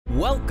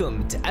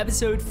Welcome to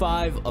episode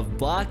 5 of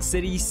Block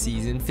City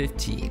Season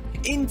 15.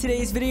 In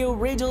today's video,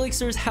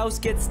 RageElixir's house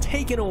gets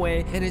taken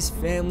away and his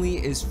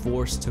family is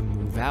forced to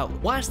move out.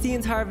 Watch the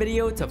entire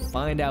video to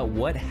find out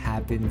what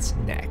happens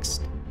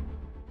next.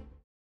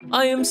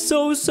 I am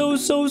so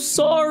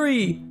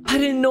sorry. I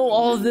didn't know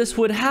all of this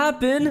would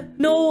happen.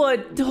 Noah,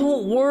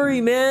 don't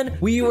worry, man.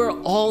 We were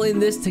all in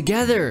this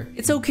together.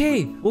 It's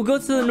okay. We'll go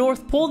to the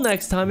North Pole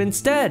next time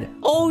instead.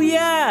 Oh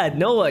yeah,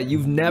 Noah,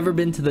 you've never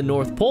been to the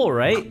North Pole,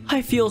 right?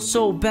 I feel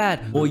so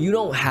bad. Well, you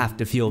don't have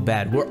to feel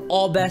bad. We're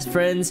all best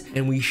friends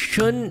and we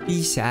shouldn't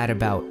be sad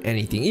about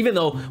anything, even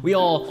though we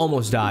all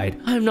almost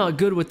died. I'm not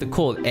good with the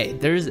cold. Hey,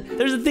 there's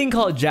a thing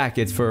called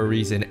jackets for a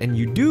reason, and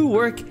you do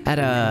work at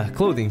a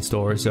clothing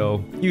store,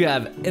 so you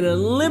have an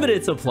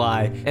unlimited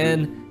supply,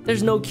 and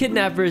there's no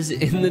kidnappers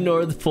in the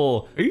North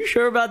Pole. Are you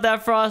sure about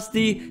that,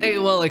 Frosty? Hey,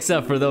 well,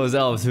 except for those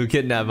elves who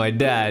kidnapped my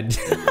dad.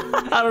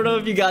 I don't know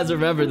if you guys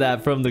remember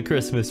that from the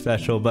Christmas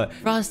special, but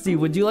Frosty,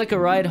 would you like a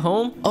ride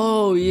home?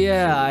 Oh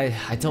yeah,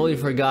 I totally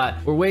forgot.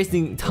 We're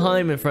wasting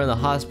time in front of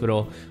the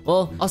hospital.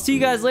 Well, I'll see you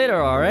guys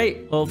later, all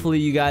right? Hopefully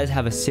you guys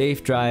have a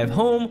safe drive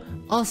home.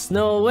 I'll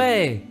snow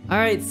away. All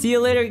right, see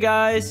you later,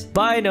 guys.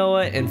 Bye,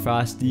 Noah and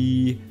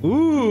Frosty.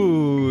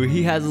 Ooh,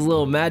 he has his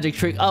little magic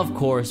trick. Of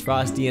course,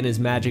 Frosty and his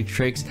magic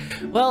tricks.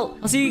 Well,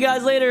 I'll see you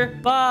guys later.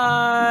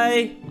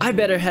 Bye. I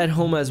better head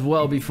home as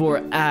well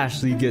before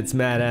Ashley gets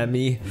mad at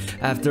me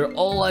after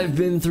all I've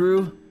been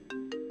through.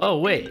 Oh,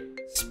 wait.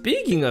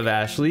 Speaking of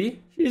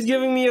Ashley, she's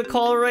giving me a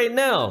call right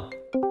now.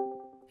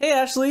 Hey,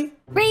 Ashley.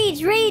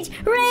 Rage!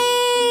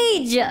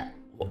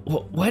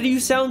 Why do you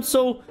sound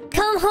so...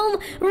 Come home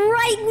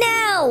right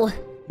now!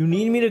 You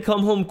need me to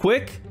come home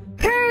quick?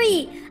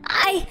 Hurry!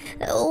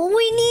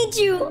 We need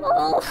you!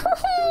 Oh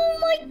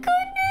my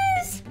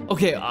goodness!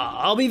 Okay,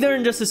 I'll be there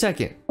in just a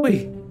second.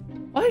 Wait,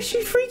 why is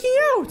she freaking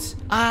out?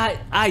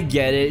 I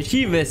get it.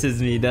 She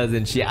misses me,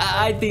 doesn't she?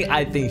 I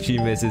think she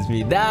misses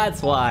me.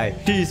 That's why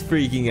she's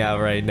freaking out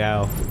right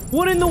now.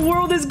 What in the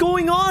world is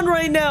going on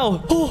right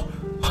now? Oh,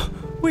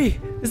 wait,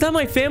 is that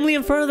my family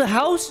in front of the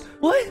house?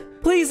 What?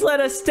 Please let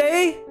us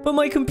stay. But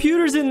my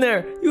computer's in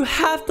there. You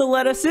have to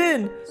let us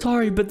in.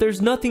 Sorry, but there's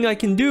nothing I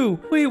can do.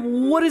 Wait,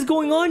 what is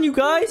going on, you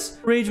guys?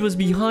 Rage was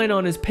behind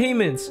on his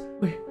payments.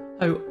 Wait,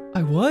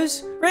 I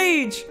was?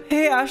 Rage!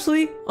 Hey,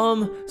 Ashley.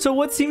 So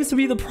what seems to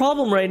be the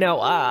problem right now?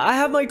 I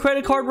have my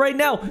credit card right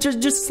now.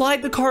 Just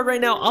slide the card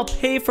right now. I'll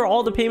pay for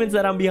all the payments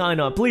that I'm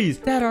behind on. Please.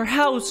 Dad, our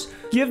house.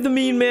 Give the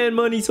mean man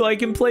money so I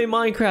can play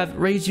Minecraft.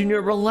 Rage Jr.,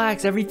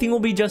 relax. Everything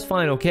will be just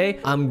fine, okay?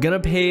 I'm gonna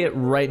pay it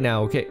right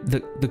now, okay?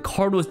 The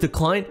card was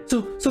declined.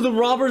 So the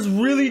robbers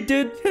really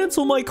did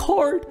cancel my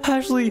card.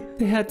 Ashley,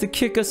 they had to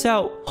kick us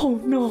out. Oh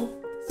no.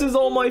 This is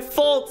all my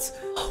fault.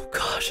 Oh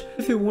gosh,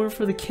 if it weren't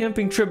for the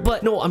camping trip.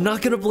 But no, I'm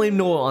not gonna blame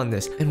Noah on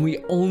this. And we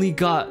only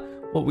got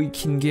what we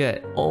can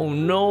get. Oh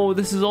no,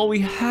 this is all we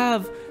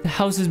have. The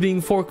house is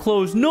being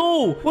foreclosed.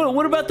 No!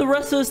 What about the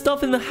rest of the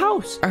stuff in the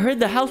house? I heard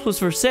the house was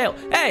for sale.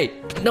 Hey!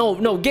 No,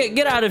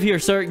 get out of here,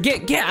 sir.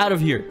 Get out of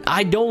here.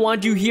 I don't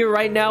want you here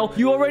right now.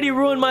 You already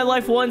ruined my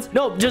life once.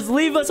 No, just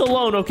leave us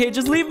alone, okay?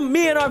 Just leave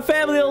me and our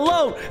family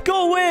alone.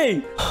 Go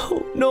away!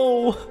 Oh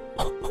no.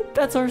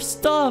 That's our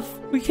stuff.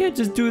 We can't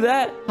just do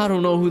that. I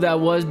don't know who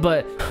that was,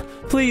 but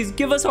please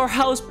give us our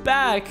house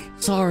back.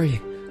 Sorry,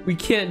 we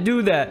can't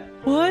do that.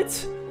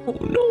 What? Oh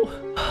no,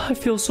 I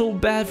feel so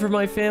bad for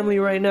my family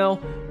right now.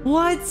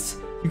 What?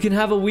 You can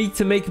have a week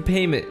to make a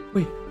payment.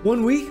 Wait,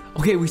 1 week?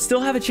 Okay, we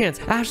still have a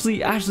chance. Ashley,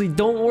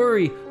 don't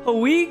worry. A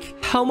week?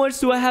 How much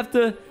do I have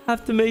to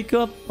make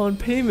up on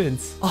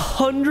payments?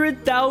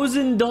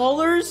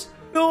 $100,000?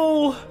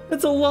 No,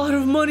 that's a lot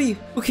of money.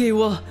 Okay,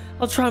 well,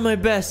 I'll try my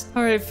best.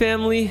 All right,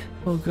 family.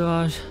 Oh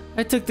gosh,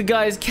 I took the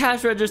guy's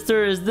cash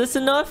register. Is this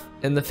enough?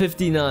 And the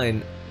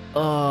 59.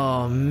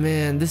 Oh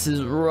man, this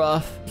is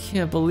rough. I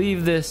can't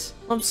believe this.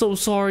 I'm so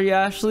sorry,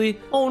 Ashley.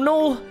 Oh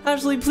no,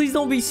 Ashley, please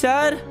don't be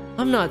sad.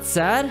 I'm not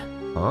sad.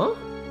 Huh?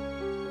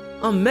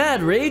 I'm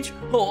mad, Rage.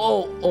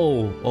 I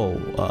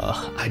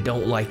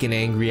don't like an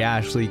angry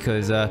Ashley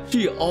because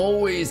she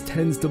always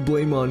tends to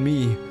blame on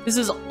me. This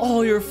is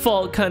all your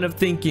fault kind of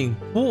thinking.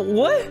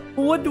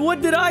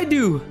 What did I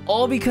do?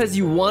 All because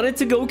you wanted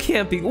to go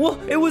camping. Well,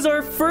 it was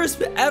our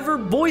first ever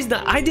boys'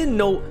 night. I didn't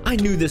know. I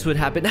knew this would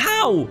happen.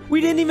 How?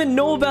 We didn't even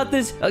know about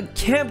this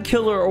camp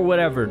killer or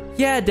whatever.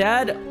 Yeah,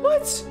 Dad.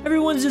 What?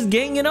 Everyone's just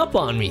ganging up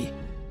on me.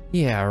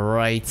 Yeah,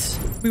 right.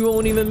 We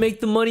won't even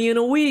make the money in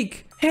a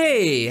week.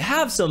 Hey,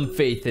 have some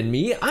faith in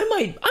me. I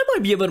might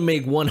be able to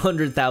make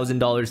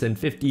 $100,000 and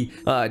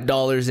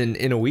 $50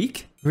 in a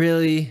week.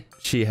 Really?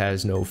 She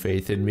has no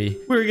faith in me.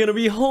 We're gonna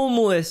be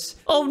homeless.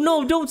 Oh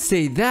no, don't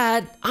say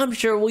that. I'm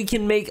sure we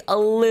can make a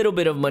little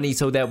bit of money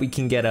so that we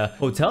can get a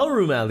hotel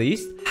room at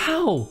least.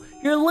 How?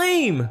 You're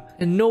lame.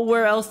 And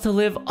nowhere else to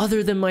live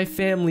other than my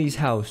family's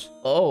house.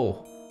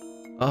 Oh.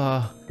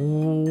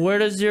 Where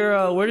does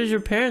your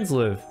parents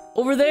live?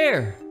 Over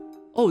there.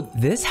 Oh,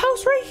 this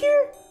house right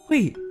here?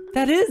 Wait.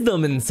 That is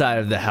them inside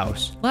of the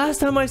house. Last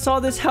time I saw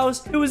this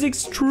house, it was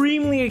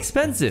extremely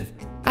expensive.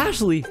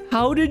 Ashley,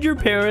 how did your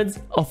parents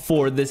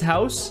afford this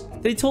house?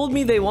 They told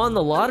me they won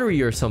the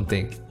lottery or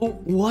something.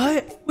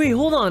 What? Wait,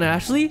 hold on,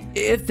 Ashley.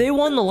 If they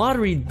won the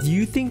lottery, do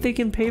you think they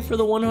can pay for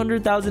the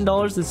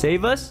 $100,000 to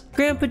save us?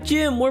 Grandpa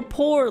Jim, we're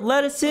poor.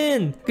 Let us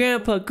in.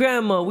 Grandpa,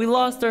 Grandma, we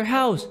lost our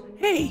house.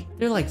 Hey,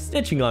 they're like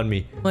snitching on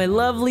me. My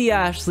lovely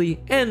Ashley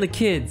and the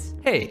kids.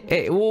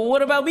 Hey,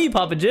 what about me,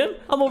 Papa Jim?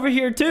 I'm over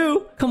here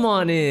too. Come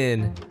on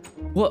in.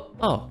 What?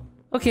 Oh,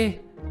 okay.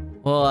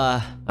 Well,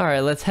 all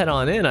right, let's head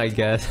on in, I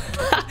guess.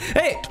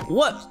 Hey,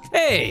 what?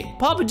 Hey,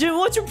 Papa Jim,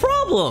 what's your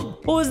problem?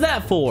 What was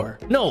that for?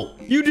 No,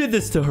 you did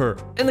this to her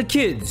and the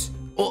kids.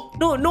 Oh,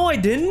 no, I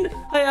didn't.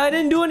 I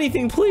didn't do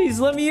anything. Please,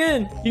 let me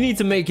in. You need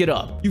to make it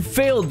up. You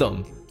failed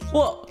them.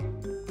 What?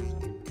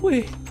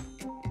 Wait.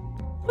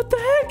 What the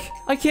heck?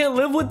 I can't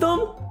live with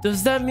them?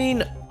 Does that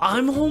mean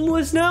I'm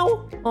homeless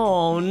now?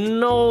 Oh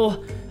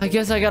no. I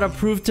guess I gotta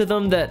prove to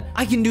them that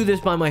I can do this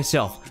by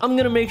myself. I'm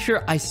gonna make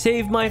sure I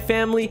save my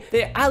family.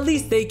 At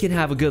least they can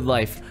have a good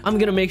life. I'm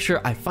gonna make sure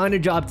I find a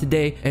job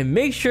today and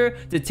make sure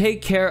to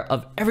take care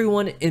of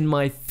everyone in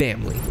my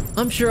family.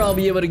 I'm sure I'll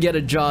be able to get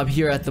a job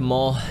here at the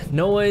mall.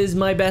 Noah is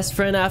my best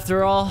friend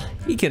after all.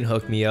 He can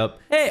hook me up.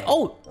 Hey,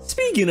 oh,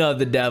 speaking of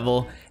the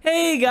devil.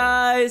 Hey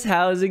guys,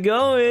 how's it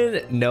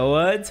going?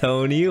 Noah,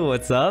 Tony,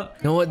 what's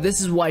up? Noah,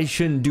 this is why you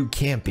shouldn't do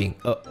camping.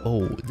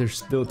 Oh, they're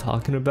still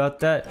talking about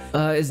that?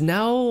 Is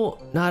now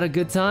not a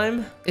good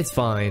time? It's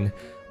fine.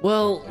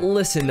 Well,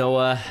 listen,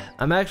 Noah,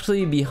 I'm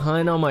actually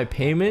behind on my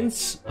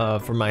payments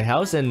for my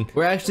house, and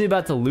we're actually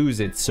about to lose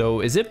it.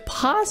 So is it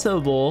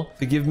possible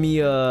to give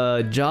me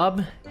a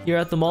job here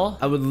at the mall?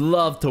 I would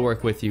love to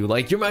work with you.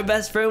 Like, you're my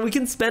best friend. We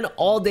can spend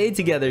all day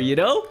together, you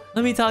know?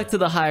 Let me talk to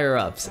the higher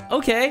ups.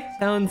 Okay,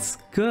 sounds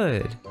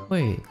good.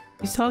 Wait,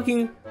 he's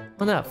talking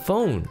on that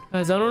phone.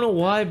 Guys, I don't know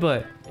why,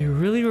 but it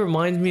really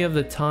reminds me of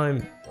the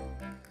time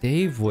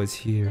Dave was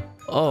here.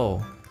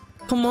 Oh,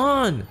 come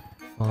on.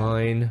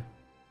 Fine.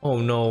 Oh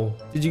no.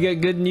 Did you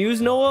get good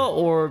news, Noah,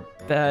 or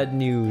bad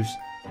news?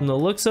 From the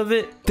looks of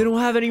it, they don't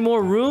have any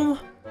more room?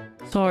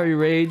 Sorry,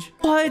 Rage.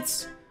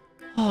 What?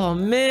 Oh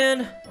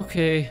man.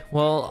 Okay,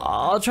 well,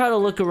 I'll try to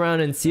look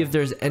around and see if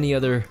there's any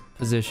other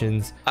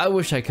positions. I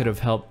wish I could have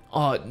helped.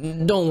 Oh,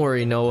 don't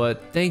worry, Noah.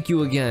 Thank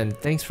you again.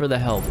 Thanks for the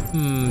help.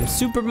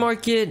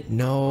 Supermarket?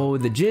 No.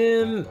 The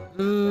gym?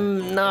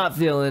 Not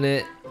feeling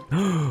it.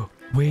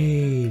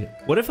 Wait,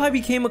 what if I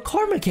became a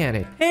car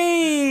mechanic?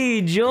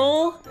 Hey,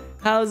 Joel.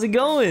 How's it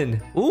going?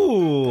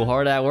 Ooh,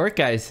 hard at work,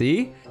 I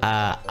see.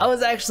 I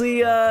was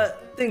actually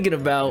thinking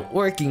about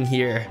working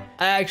here.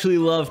 I actually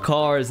love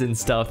cars and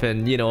stuff,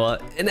 and you know,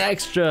 an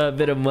extra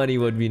bit of money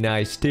would be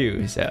nice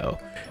too. So,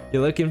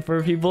 you're looking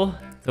for people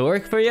to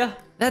work for you?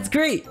 That's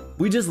great.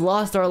 We just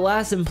lost our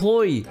last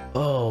employee.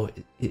 Oh,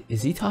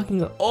 is he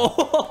talking?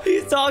 Oh,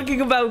 he's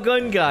talking about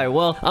Gun Guy.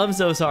 Well, I'm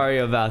so sorry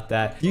about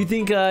that. Do you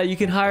think you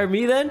can hire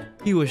me then?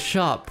 He was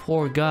shot,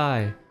 poor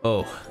guy.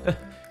 Oh.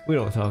 We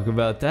don't talk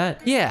about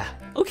that. Yeah.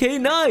 Okay,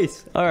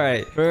 nice. All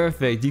right,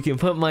 perfect. You can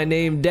put my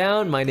name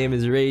down. My name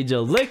is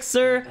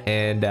RageElixir,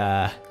 and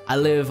I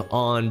live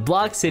on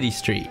Block City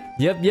Street.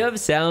 Yep,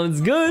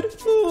 sounds good.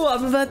 Ooh,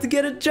 I'm about to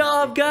get a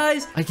job,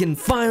 guys. I can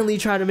finally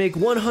try to make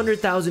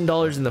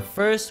 $100,000 in the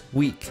first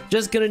week.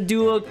 Just gonna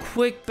do a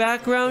quick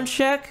background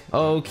check.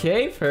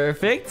 Okay,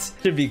 perfect.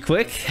 Should be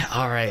quick.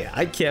 All right,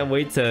 I can't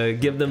wait to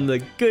give them the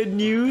good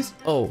news.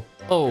 Oh,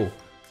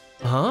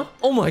 huh?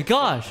 Oh my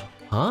gosh.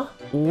 Huh?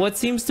 What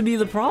seems to be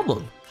the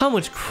problem? How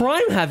much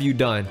crime have you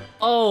done?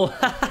 Oh,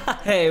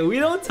 hey, we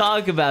don't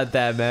talk about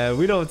that, man.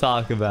 We don't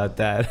talk about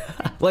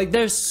that. Like,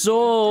 there's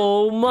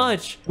so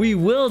much. We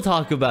will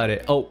talk about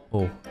it.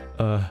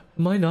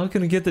 Am I not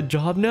gonna get the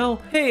job now?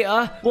 Hey,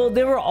 well,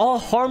 they were all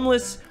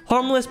harmless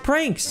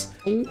pranks.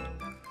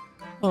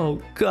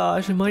 Oh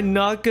gosh, am I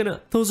not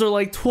gonna? Those are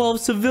like 12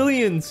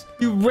 civilians.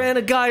 You ran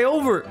a guy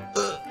over.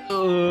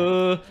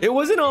 It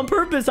wasn't on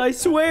purpose, I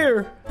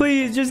swear.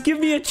 Please, just give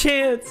me a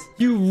chance.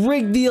 You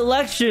rigged the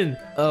election.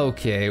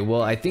 Okay,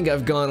 well, I think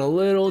I've gone a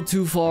little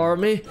too far.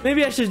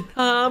 Maybe I should,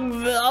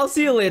 I'll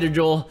see you later,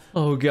 Joel.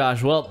 Oh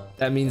gosh, well,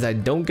 that means I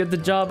don't get the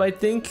job, I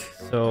think.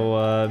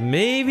 So,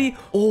 maybe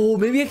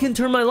I can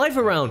turn my life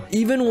around.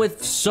 Even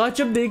with such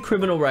a big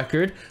criminal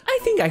record, I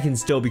think I can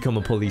still become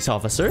a police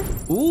officer.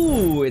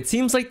 Ooh, it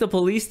seems like the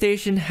police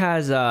station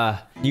has,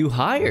 new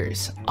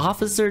hires.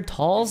 Officer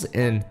Talls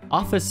and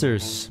Officer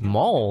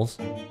Smalls.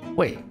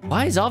 Wait,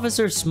 why is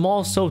Officer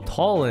Small so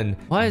tall and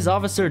why is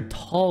Officer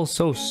Tall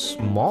so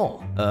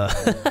small?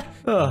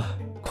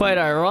 Quite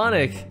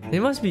ironic. They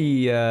must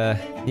be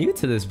new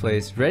to this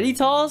place. Ready,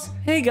 Talls?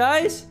 Hey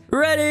guys,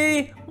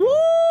 ready? Woo!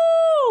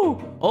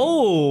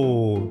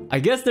 Oh, I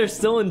guess they're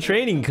still in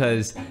training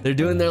because they're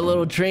doing their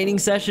little training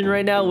session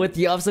right now with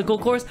the obstacle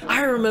course.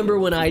 I remember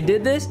when I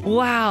did this.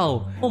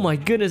 Wow. Oh my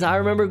goodness. I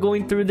remember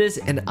going through this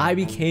and I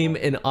became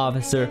an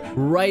officer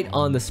right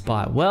on the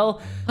spot.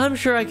 Well, I'm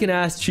sure I can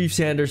ask Chief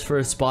Sanders for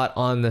a spot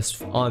on this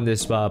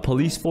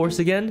police force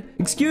again.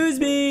 Excuse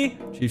me,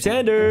 Chief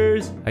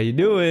Sanders. How you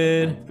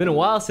doing? It's been a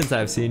while since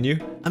I've seen you.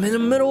 I'm in the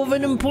middle of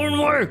an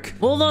important work.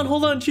 Hold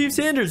on, Chief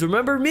Sanders.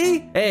 Remember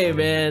me? Hey,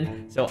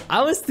 man. So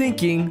I was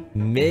thinking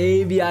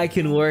maybe I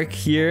can work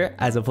here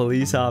as a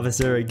police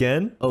officer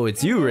again. Oh,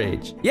 it's you,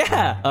 Rage.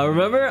 Yeah.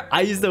 Remember,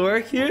 I used to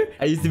work here.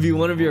 I used to be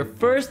one of your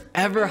first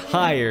ever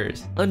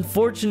hires.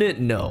 Unfortunate,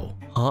 no.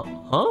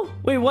 Huh?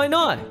 Wait, why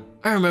not?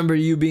 I remember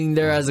you being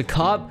there as a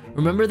cop.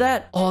 Remember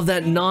that? All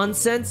that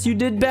nonsense you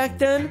did back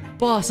then?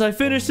 Boss, I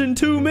finished in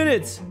 2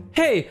 minutes.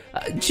 Hey,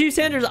 Chief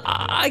Sanders,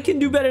 I can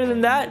do better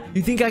than that.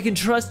 You think I can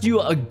trust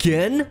you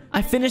again?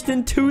 I finished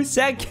in 2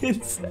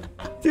 seconds.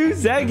 2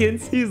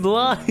 seconds? He's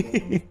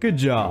lying. Good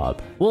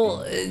job.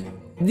 Well,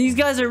 these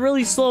guys are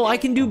really slow. I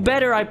can do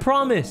better, I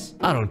promise.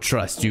 I don't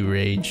trust you,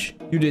 Rage.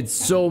 You did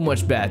so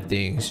much bad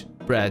things.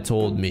 Brad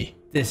told me.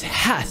 This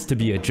has to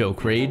be a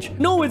joke, Rage.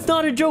 No, it's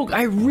not a joke.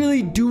 I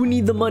really do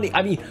need the money.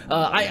 I mean,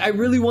 I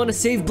really want to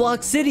save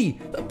Block City.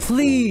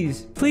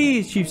 Please,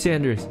 Chief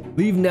Sanders.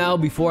 Leave now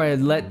before I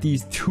let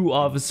these 2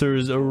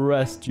 officers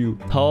arrest you.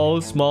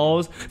 Tall,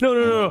 smalls.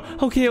 No.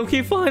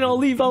 Okay, fine. I'll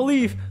leave.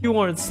 You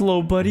aren't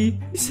slow, buddy.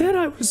 You said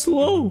I was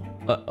slow.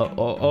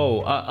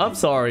 I'm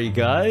sorry,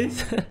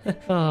 guys.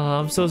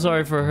 I'm so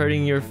sorry for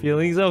hurting your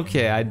feelings.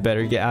 Okay, I'd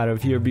better get out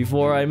of here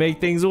before I make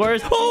things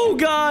worse. Oh,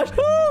 gosh.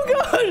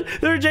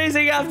 They're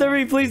chasing after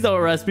me. Please don't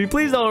arrest me.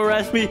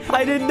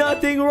 I did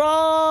nothing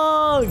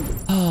wrong.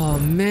 Oh,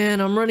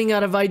 man, I'm running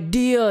out of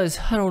ideas.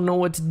 I don't know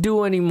what to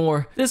do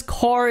anymore. This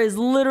car is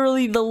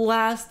literally the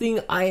last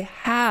thing I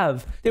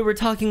have. They were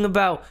talking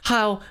about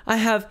how I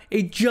have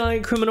a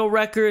giant criminal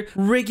record,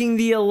 rigging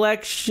the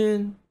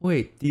election.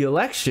 Wait, the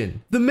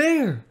election? The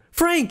mayor!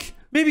 Frank!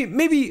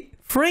 Maybe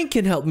Frank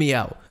can help me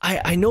out.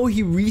 I know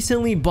he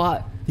recently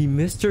bought the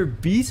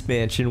Mr. Beast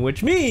mansion,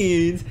 which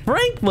means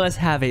Frank must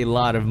have a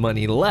lot of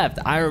money left.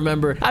 I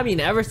remember,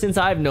 ever since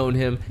I've known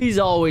him, he's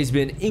always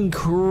been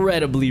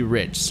incredibly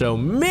rich. So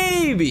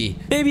maybe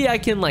I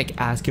can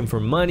ask him for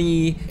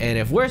money, and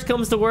if worst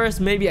comes to worst,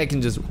 maybe I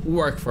can just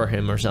work for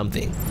him or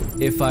something.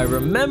 If I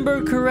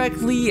remember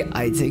correctly,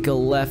 I take a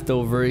left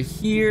over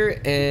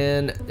here,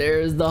 and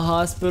there's the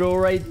hospital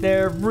right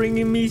there,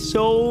 bringing me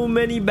so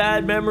many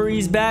bad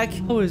memories back.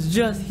 I was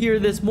just here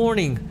this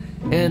morning,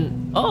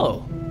 and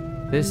oh,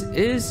 this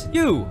is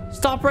you.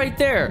 Stop right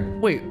there.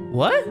 Wait,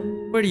 what?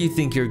 Where do you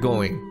think you're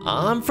going?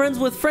 I'm friends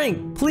with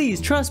Frank.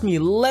 Please, trust me.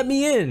 Let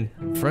me in.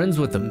 Friends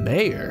with the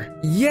mayor?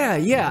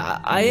 Yeah,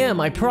 I am.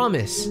 I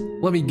promise.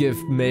 Let me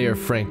give Mayor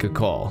Frank a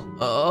call.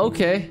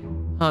 Okay.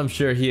 I'm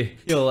sure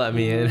he'll let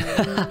me in.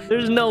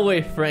 There's no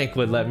way Frank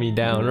would let me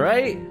down,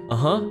 right?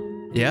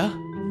 Yeah?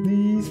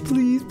 Please.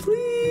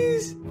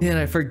 Man,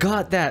 I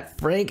forgot that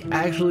Frank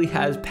actually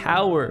has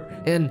power.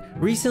 And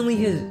recently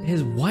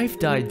his wife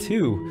died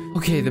too.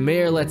 Okay, the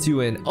mayor lets you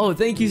in. Oh,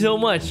 thank you so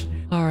much.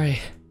 All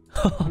right.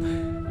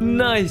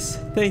 Nice.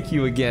 Thank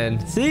you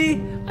again.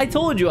 See? I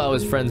told you I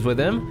was friends with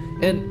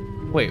him.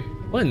 And wait,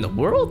 what in the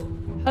world?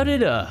 How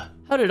did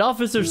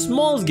Officer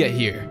Smalls get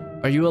here?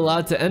 Are you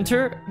allowed to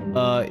enter?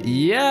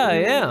 Yeah,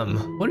 I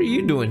am. What are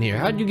you doing here?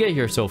 How'd you get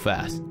here so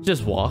fast?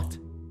 Just walked.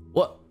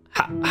 What?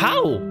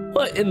 How?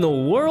 What in the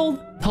world?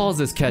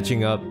 Talls is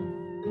catching up.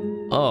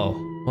 Oh,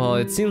 well,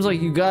 it seems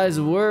like you guys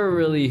were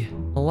really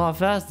a lot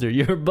faster.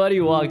 Your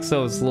buddy walked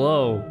so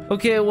slow.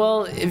 Okay,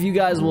 well, if you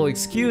guys will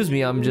excuse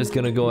me, I'm just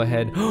gonna go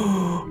ahead.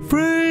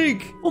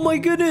 Frank! Oh my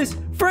goodness!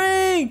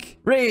 Frank!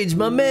 Rage,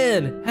 my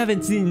man!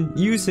 Haven't seen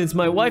you since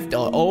my wife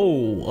died.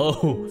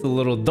 Oh, it's a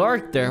little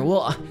dark there.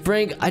 Well,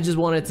 Frank, I just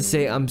wanted to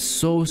say I'm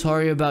so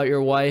sorry about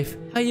your wife.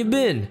 How you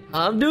been?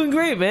 I'm doing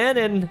great, man,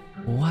 and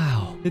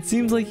wow, it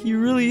seems like he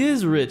really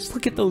is rich.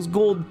 Look at those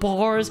gold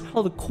bars,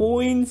 all the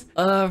coins.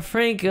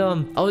 Frank,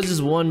 I was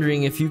just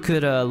wondering if you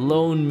could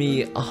loan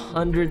me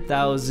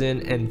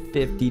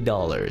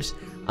 $100,050.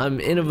 I'm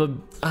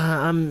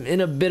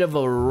in a bit of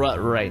a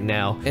rut right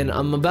now, and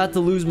I'm about to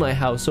lose my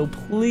house. So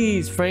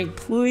please, Frank,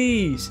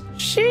 please.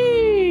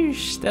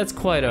 Sheesh, that's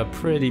quite a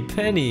pretty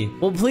penny.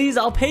 Well, please,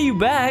 I'll pay you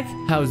back.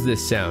 How's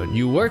this sound?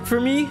 You work for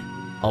me?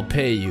 I'll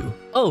pay you.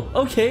 Oh,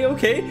 okay.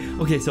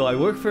 Okay, so I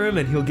work for him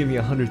and he'll give me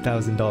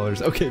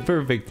 $100,000. Okay,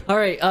 perfect. All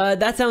right,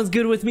 that sounds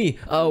good with me.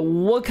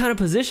 What kind of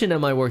position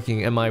am I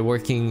working? Am I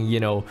working,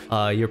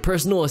 your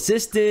personal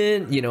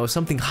assistant,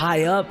 something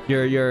high up,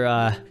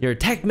 your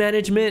tech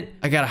management?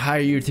 I gotta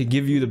hire you to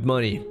give you the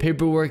money,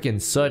 paperwork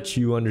and such,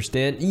 you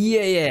understand?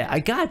 Yeah, I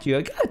got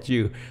you.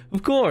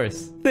 Of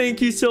course.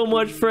 Thank you so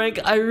much, Frank.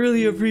 I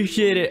really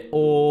appreciate it.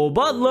 Oh,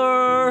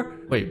 Butler.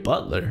 Wait,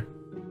 Butler?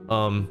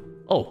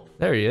 Oh,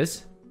 there he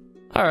is.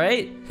 All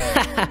right.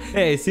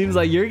 Hey, seems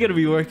like you're gonna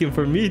be working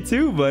for me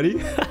too,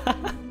 buddy.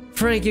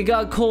 Frank, it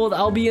got cold.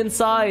 I'll be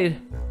inside.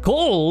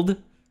 Cold?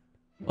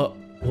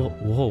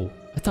 Whoa.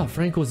 I thought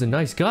Frank was a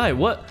nice guy.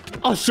 What?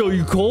 I'll show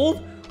you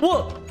cold.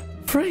 What?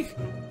 Frank?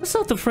 That's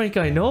not the Frank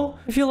I know.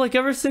 I feel like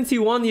ever since he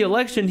won the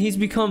election, he's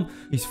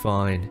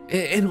fine.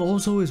 And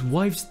also his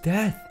wife's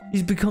death.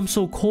 He's become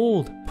so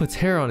cold. Puts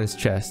hair on his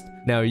chest.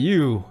 Now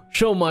you,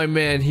 show my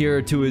man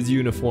here to his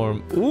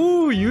uniform.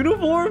 Ooh,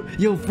 uniform?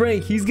 Yo,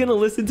 Frank, he's gonna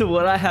listen to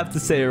what I have to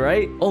say,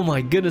 right? Oh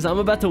my goodness, I'm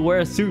about to wear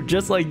a suit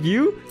just like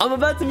you? I'm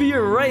about to be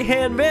your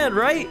right-hand man,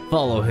 right?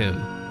 Follow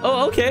him.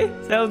 Oh, okay.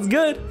 Sounds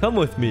good. Come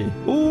with me.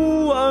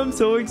 Ooh, I'm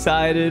so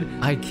excited.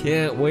 I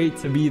can't wait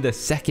to be the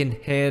second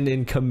hand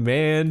in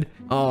command.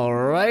 All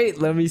right,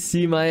 let me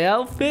see my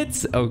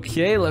outfits.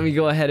 Okay, let me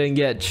go ahead and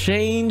get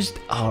changed.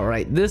 All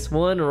right, this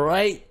one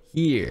right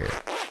here.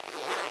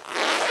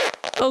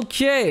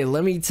 Okay,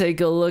 let me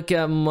take a look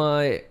at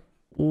my...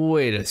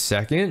 Wait a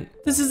second.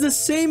 This is the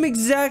same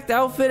exact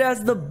outfit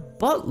as the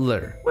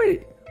butler.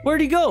 Wait,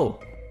 where'd he go?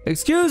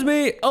 Excuse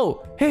me.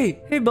 Oh, hey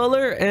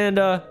butler. And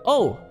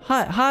oh,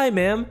 hi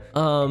ma'am.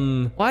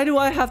 Why do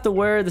I have to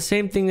wear the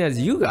same thing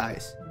as you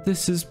guys?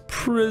 This is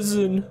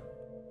prison.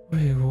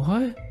 Wait,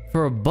 what?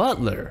 For a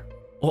butler?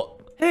 Oh,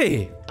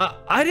 hey,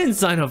 I didn't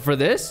sign up for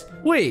this.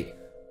 Wait,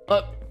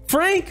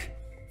 Frank,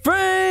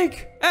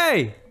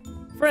 hey,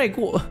 Frank.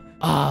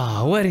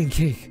 Wedding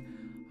cake.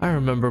 I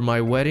remember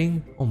my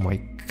wedding. Oh my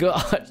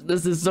gosh,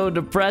 this is so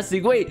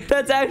depressing. Wait,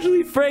 that's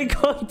actually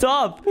Frank on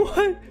top.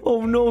 What?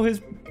 Oh no,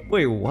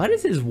 wait, why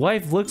does his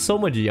wife look so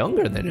much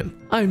younger than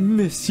him? I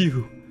miss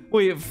you.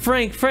 Wait,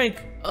 Frank,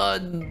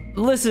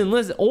 listen.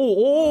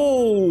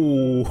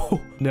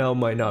 Oh, now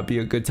might not be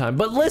a good time.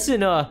 But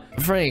listen,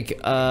 Frank,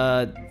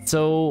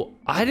 so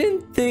I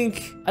didn't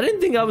think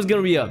I was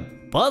gonna be a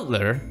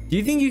butler. Do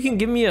you think you can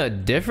give me a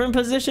different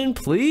position,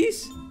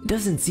 please? It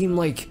doesn't seem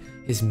like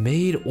his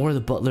maid or the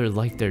butler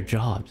like their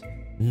jobs.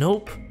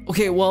 Nope.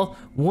 Okay, well,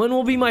 when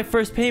will be my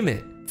first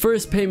payment?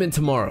 First payment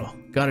tomorrow.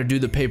 Gotta do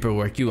the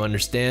paperwork, you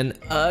understand?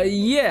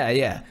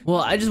 Yeah. Well,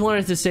 I just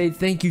wanted to say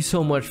thank you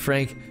so much,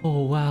 Frank.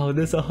 Oh, wow,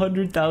 this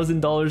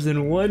 $100,000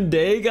 in one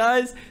day,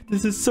 guys.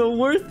 This is so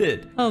worth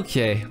it.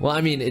 Okay, well, I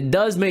mean, it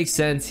does make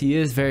sense. He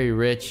is very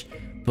rich,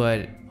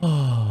 but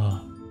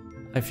oh,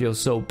 I feel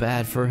so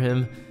bad for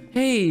him.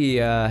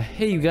 Hey,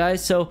 you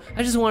guys. So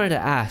I just wanted to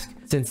ask,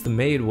 since the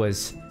maid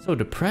was so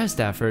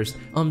depressed at first,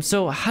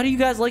 so how do you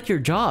guys like your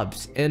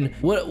jobs? And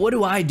what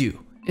do I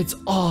do? It's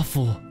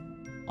awful.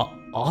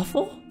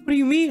 Awful? What do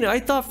you mean? I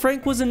thought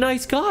Frank was a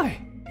nice guy.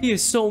 He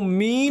is so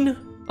mean.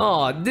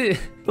 Oh,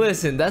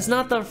 listen, that's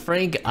not the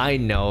Frank I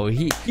know.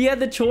 He had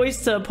the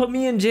choice to put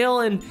me in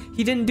jail and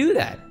he didn't do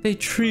that. They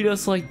treat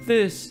us like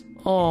this.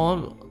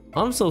 Oh,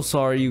 I'm so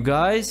sorry, you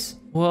guys.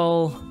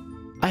 Well,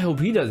 I hope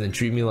he doesn't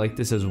treat me like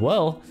this as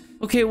well.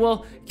 Okay,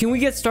 well, can we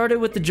get started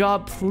with the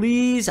job,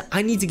 please?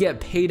 I need to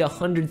get paid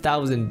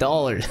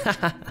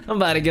 $100,000. I'm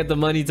about to get the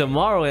money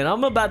tomorrow, and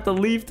I'm about to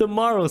leave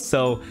tomorrow,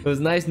 so it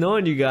was nice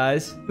knowing you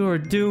guys. You are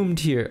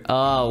doomed here.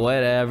 Oh,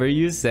 whatever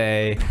you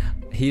say.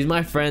 He's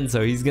my friend,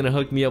 so he's gonna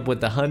hook me up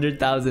with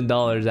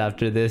 $100,000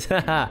 after this.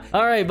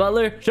 All right,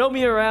 butler, show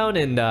me around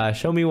and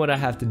show me what I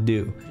have to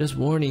do. Just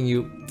warning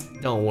you,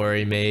 don't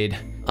worry, maid.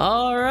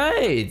 All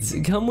right,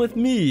 come with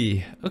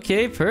me.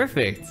 Okay,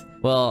 perfect.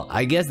 Well,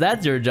 I guess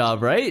that's your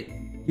job, right?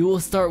 You will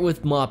start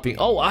with mopping.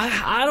 Oh,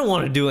 I don't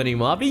want to do any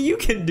mopping. You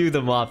can do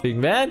the mopping,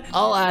 man.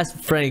 I'll ask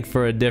Frank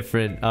for a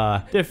different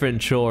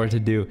chore to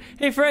do.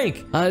 Hey,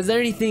 Frank, is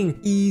there anything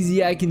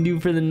easy I can do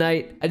for the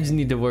night? I just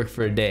need to work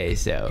for a day,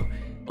 so.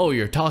 Oh,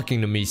 you're talking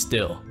to me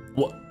still.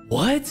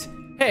 What?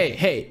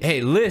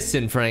 Hey,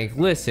 listen, Frank,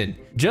 listen.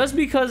 Just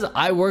because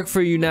I work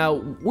for you now,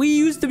 we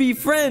used to be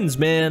friends,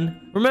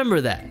 man.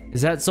 Remember that.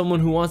 Is that someone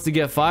who wants to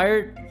get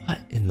fired? What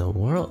in the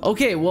world?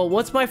 Okay, well,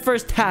 what's my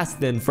first task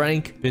then,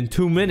 Frank? Been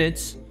 2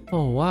 minutes.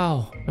 Oh,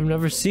 wow. I've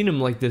never seen him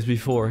like this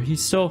before. He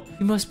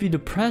must be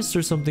depressed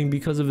or something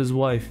because of his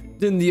wife.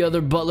 Didn't the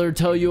other butler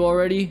tell you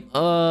already?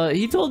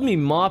 He told me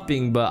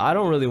mopping, but I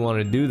don't really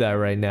want to do that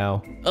right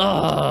now.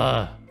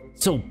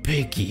 So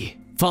picky.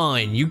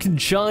 Fine, you can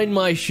shine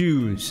my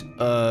shoes.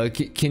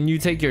 Can you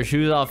take your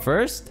shoes off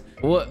first?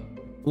 What?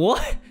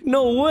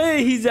 No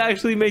way, he's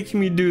actually making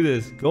me do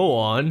this. Go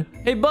on.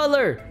 Hey,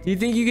 butler, do you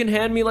think you can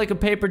hand me like a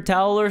paper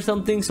towel or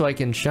something so I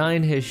can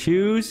shine his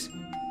shoes?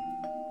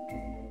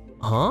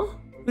 Huh?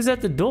 Who's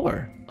at the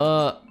door?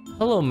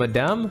 Hello,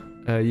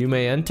 madame. You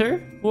may enter.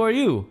 Who are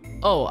you?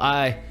 Oh,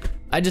 I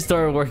just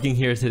started working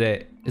here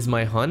today. Is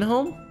my hun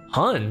home?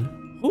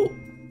 Hun?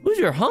 Who's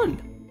your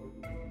hun?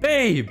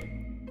 Babe,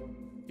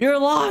 you're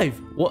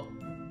alive. What?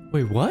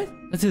 Wait, what?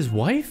 That's his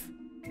wife?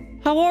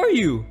 How are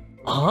you?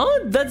 Huh?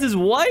 That's his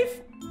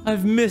wife?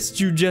 I've missed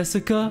you,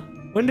 Jessica.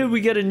 When did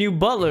we get a new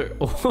butler?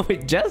 Oh,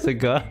 wait,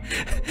 Jessica?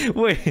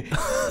 Wait,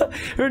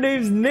 her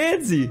name's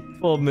Nancy.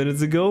 12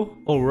 minutes ago.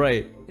 Oh,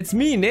 right. It's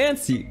me,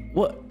 Nancy.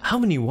 What? How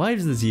many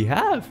wives does he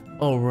have?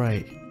 Oh,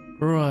 right.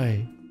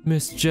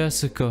 Miss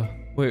Jessica.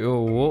 Wait,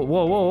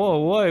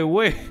 whoa,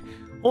 wait.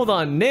 Hold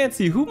on,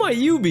 Nancy, who might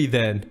you be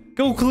then?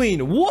 Go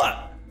clean.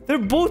 What? They're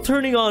both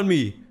turning on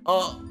me.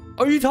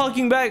 Are you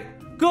talking back?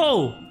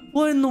 Go.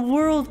 What in the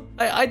world?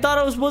 I thought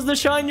I was supposed to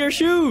shine your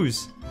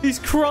shoes. He's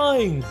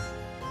crying.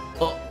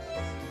 Oh,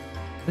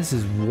 this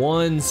is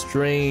one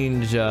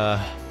strange,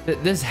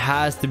 this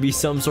has to be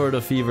some sort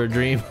of fever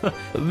dream.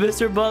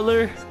 Mr.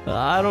 Butler,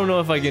 I don't know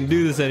if I can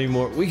do this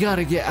anymore. We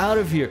gotta get out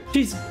of here.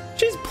 She's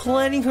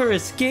planning her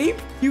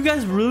escape? You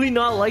guys really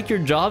not like your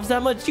jobs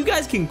that much? You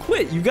guys can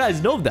quit. You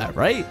guys know that,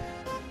 right?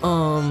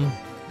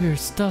 We're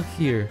stuck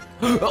here.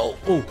 Oh,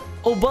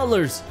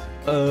 butlers.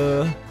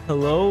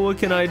 Hello, what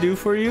can I do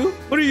for you?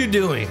 What are you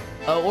doing?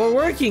 We're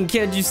working,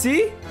 can't you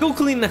see? Go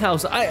clean the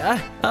house.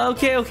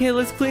 Okay,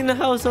 let's clean the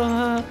house.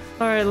 All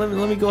right, let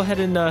me go ahead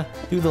and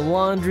do the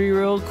laundry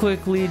real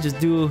quickly.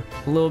 Just do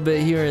a little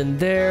bit here and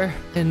there.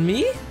 And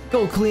me?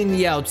 Go clean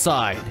the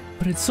outside.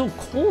 But it's so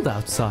cold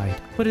outside.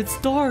 But it's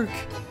dark.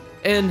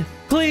 And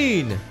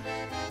clean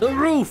the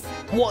roof.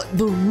 What?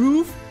 The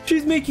roof?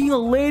 She's making a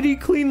lady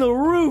clean the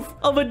roof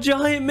of a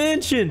giant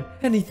mansion.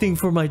 Anything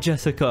for my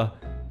Jessica.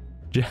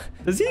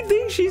 Does he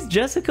think she's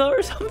Jessica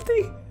or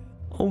something?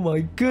 Oh my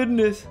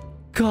goodness.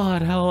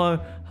 God, how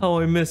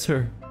I miss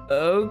her.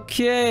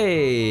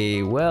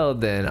 Okay, well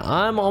then,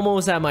 I'm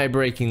almost at my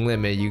breaking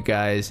limit, you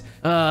guys.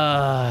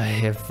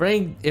 If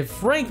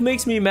Frank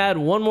makes me mad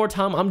one more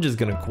time, I'm just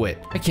gonna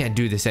quit. I can't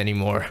do this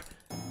anymore.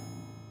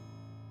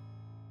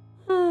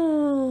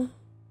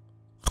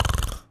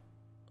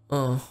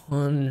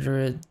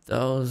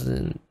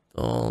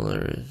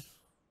 $100,000.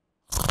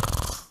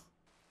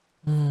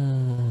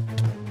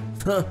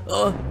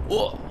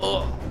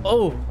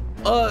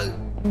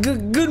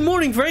 Good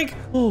morning, Frank.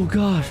 Oh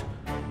gosh,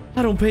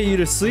 I don't pay you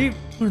to sleep.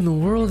 What in the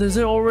world? Is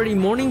it already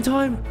morning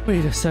time?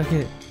 Wait a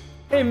second.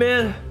 Hey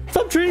man,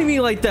 stop treating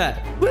me like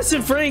that.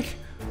 Listen, Frank,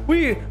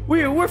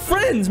 we're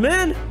friends,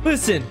 man.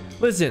 Listen.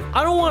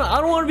 I don't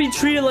want to be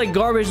treated like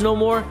garbage no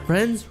more.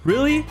 Friends?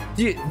 Really?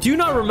 Do you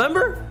not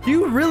remember? Do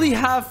you really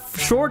have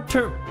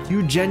short-term? Do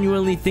you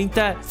genuinely think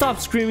that? Stop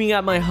screaming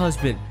at my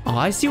husband. Oh,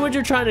 I see what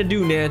you're trying to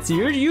do, Nancy.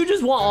 You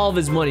just want all of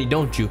his money,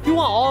 don't you? You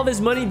want all of his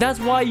money? That's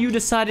why you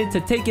decided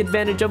to take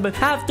advantage of him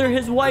after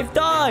his wife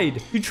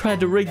died. You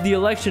tried to rig the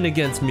election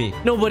against me.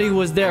 Nobody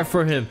was there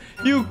for him.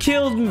 You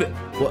killed me.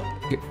 What?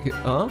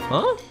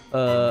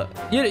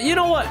 You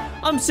know what?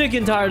 I'm sick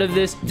and tired of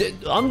this.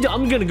 I'm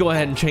gonna go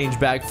ahead and change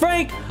back.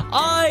 Frank,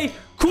 I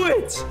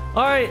quit.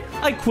 All right,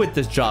 I quit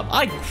this job.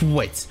 I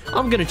quit.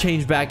 I'm gonna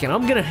change back and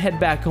I'm gonna head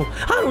back home.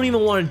 I don't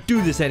even want to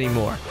do this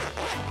anymore.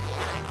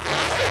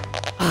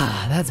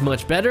 Ah, that's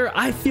much better.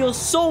 I feel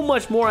so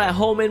much more at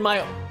home in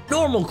my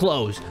normal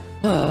clothes.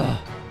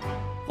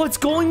 What's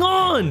going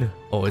on?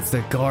 Oh, it's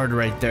the guard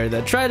right there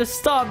that tried to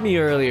stop me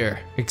earlier.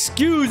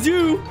 Excuse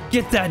you.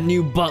 Get that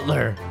new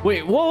butler.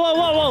 Wait,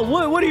 whoa.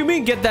 What do you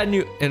mean get that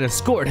new? And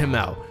escort him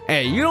out.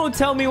 Hey, you don't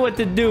tell me what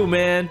to do,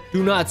 man.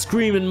 Do not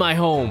scream in my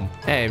home.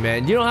 Hey,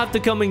 man, you don't have to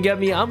come and get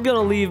me. I'm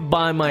gonna leave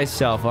by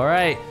myself, all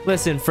right?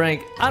 Listen,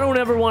 Frank, I don't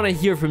ever want to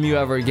hear from you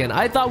ever again.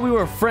 I thought we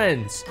were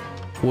friends.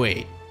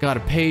 Wait.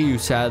 Gotta pay you,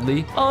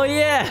 sadly. Oh,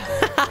 yeah.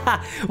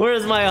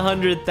 Where's my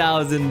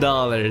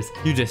 $100,000?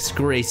 You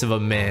disgrace of a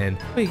man.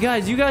 Wait,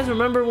 guys, you guys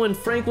remember when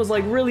Frank was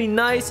like really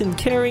nice and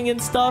caring and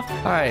stuff?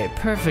 All right,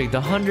 perfect.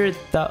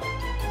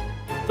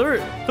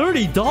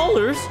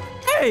 $30?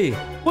 Hey,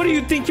 what do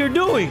you think you're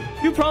doing?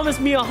 You promised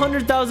me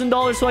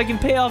 $100,000 so I can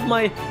pay off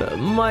my...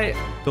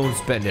 Don't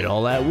spend it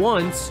all at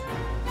once.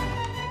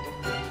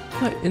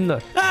 What in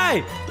the...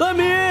 Hey, let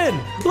me in!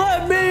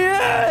 Let me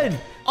in!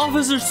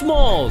 Officer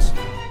Smalls.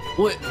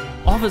 What?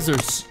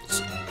 Officers?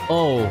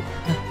 Oh,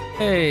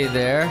 hey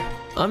there.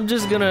 I'm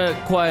just gonna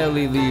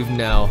quietly leave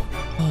now.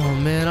 Oh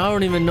man, I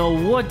don't even know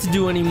what to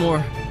do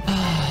anymore. I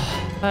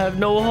have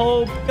no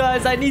hope.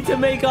 Guys, I need to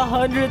make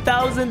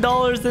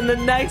 $100,000 in the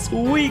next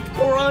week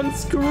or I'm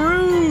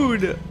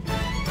screwed.